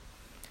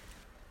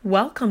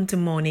Welcome to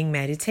Morning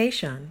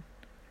Meditation,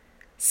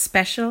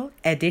 Special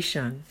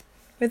Edition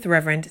with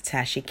Reverend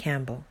Tashi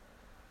Campbell.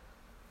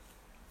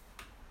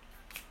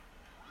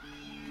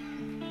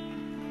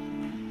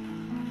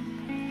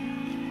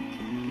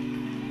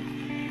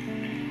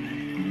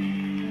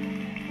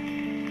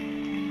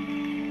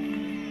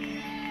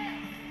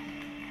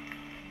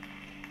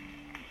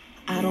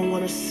 I don't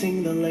want to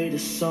sing the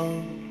latest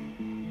song.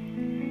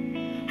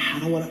 I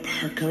don't want to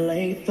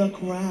percolate the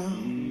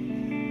crowd.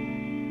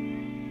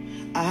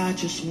 I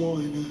just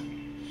want to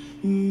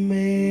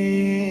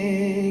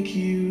make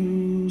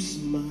you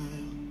smile.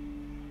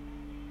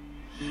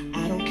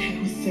 I don't care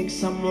who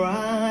thinks I'm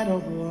right or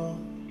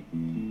wrong.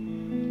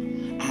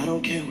 I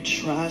don't care who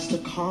tries to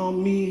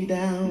calm me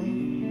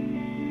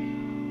down.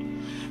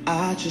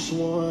 I just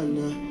want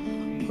to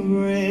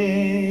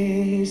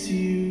praise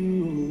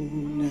you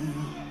now.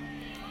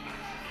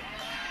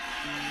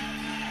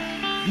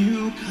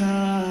 You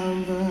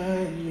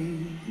cover me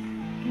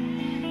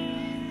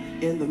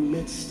in the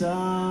midst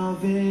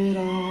of it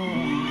all.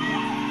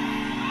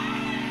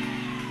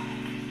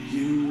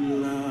 You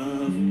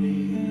love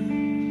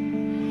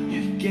me.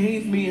 You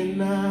gave me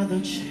another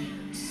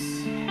chance.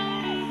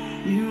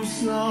 You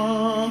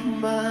saw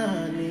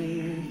my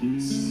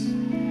needs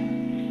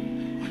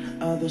when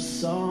others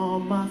saw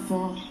my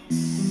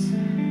faults.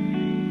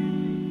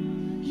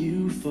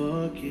 You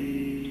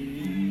forgave.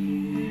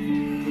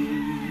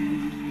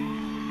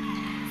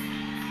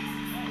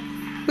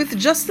 With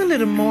just a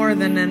little more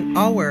than an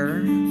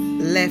hour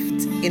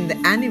left in the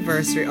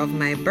anniversary of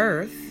my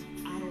birth,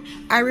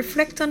 I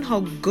reflect on how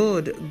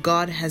good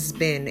God has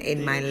been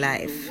in my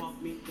life,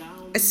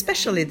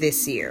 especially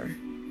this year.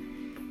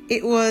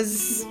 It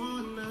was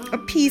a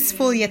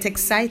peaceful yet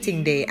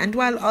exciting day, and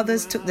while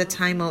others took the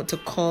time out to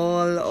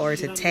call or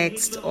to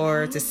text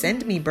or to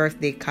send me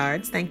birthday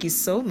cards, thank you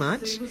so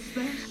much,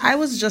 I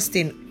was just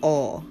in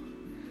awe.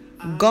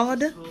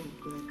 God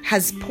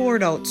has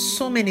poured out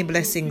so many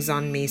blessings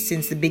on me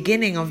since the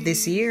beginning of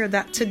this year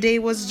that today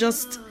was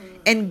just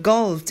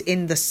engulfed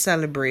in the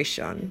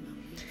celebration.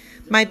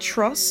 My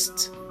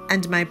trust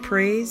and my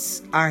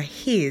praise are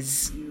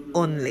His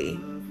only.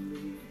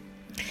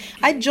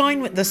 I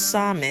join with the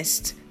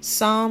psalmist,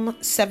 Psalm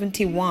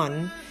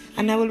 71,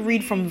 and I will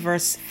read from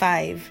verse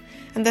 5.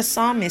 And the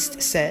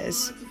psalmist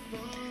says,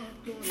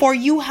 "For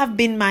you have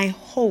been my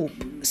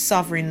hope,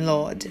 sovereign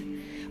Lord,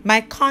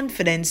 my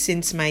confidence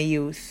since my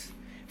youth.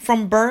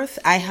 From birth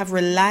I have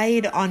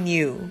relied on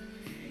you.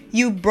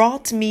 You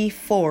brought me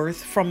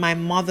forth from my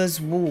mother's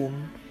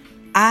womb.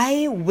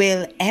 I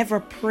will ever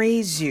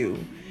praise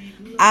you.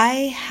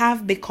 I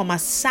have become a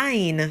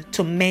sign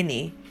to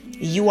many.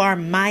 You are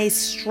my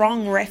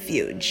strong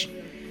refuge.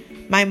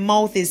 My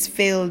mouth is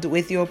filled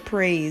with your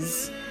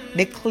praise,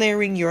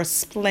 declaring your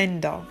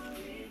splendor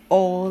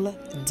all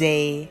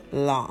day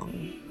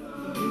long."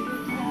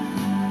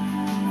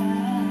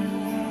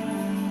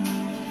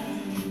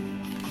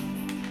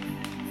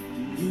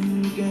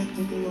 You get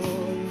the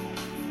glory,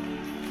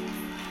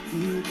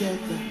 you get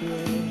the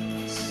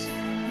praise,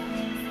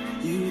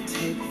 you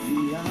take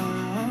the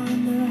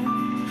honor.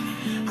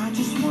 I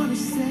just want to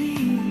say,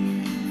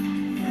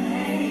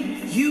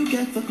 you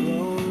get the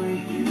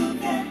glory, you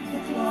get the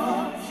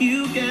glory,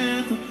 you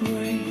get the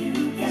praise,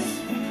 you get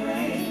the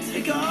praise.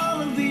 Take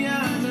all of the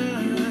honor.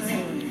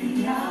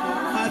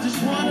 I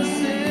just want to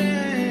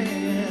say,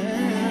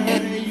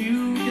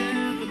 you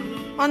get the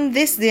glory. On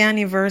this, the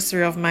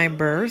anniversary of my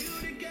birth,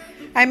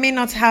 I may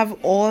not have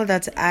all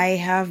that I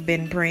have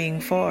been praying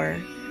for,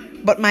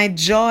 but my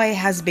joy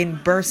has been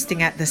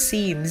bursting at the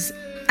seams,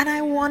 and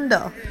I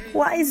wonder,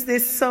 why is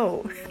this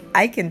so?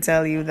 I can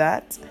tell you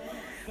that.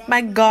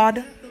 My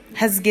God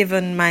has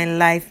given my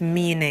life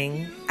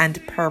meaning and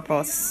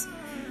purpose.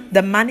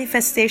 The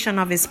manifestation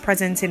of His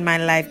presence in my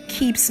life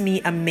keeps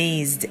me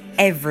amazed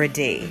every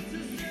day.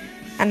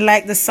 And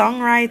like the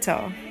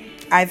songwriter,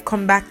 I've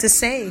come back to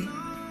say,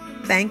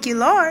 thank you,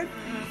 Lord.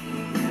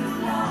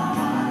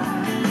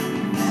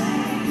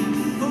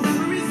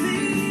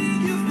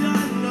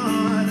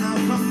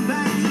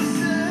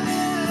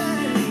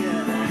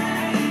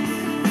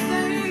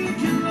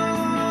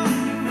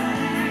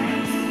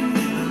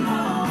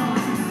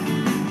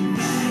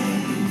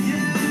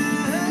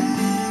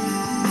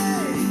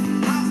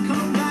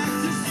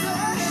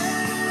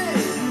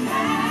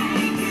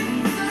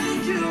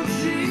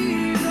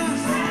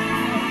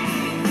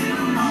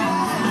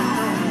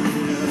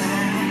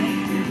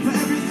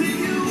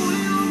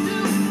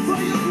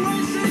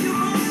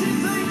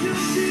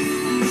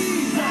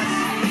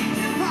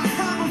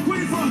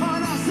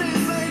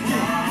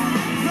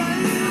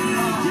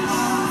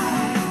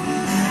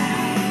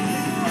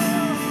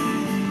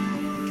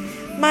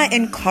 My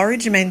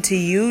encouragement to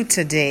you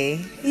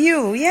today,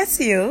 you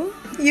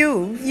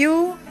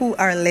who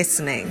are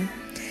listening.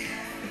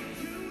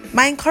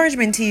 My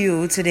encouragement to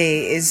you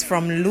today is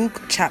from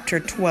Luke chapter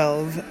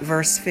 12,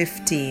 verse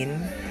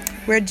 15,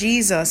 where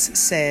Jesus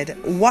said,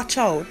 "Watch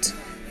out,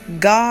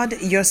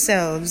 guard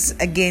yourselves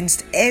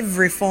against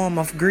every form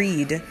of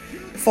greed,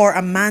 For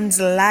a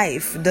man's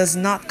life does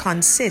not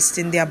consist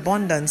in the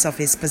abundance of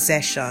his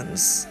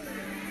possessions.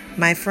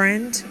 My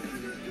friend,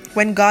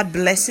 when God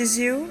blesses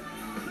you,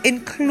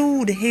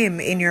 include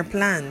him in your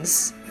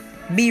plans.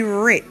 Be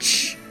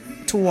rich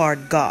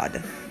toward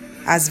God,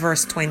 as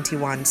verse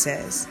 21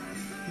 says.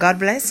 God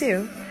bless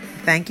you.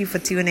 Thank you for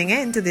tuning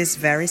in to this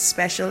very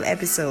special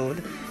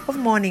episode of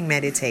Morning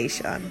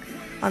Meditation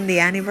on the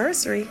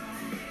anniversary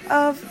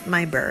of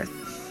my birth.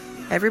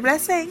 Every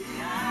blessing.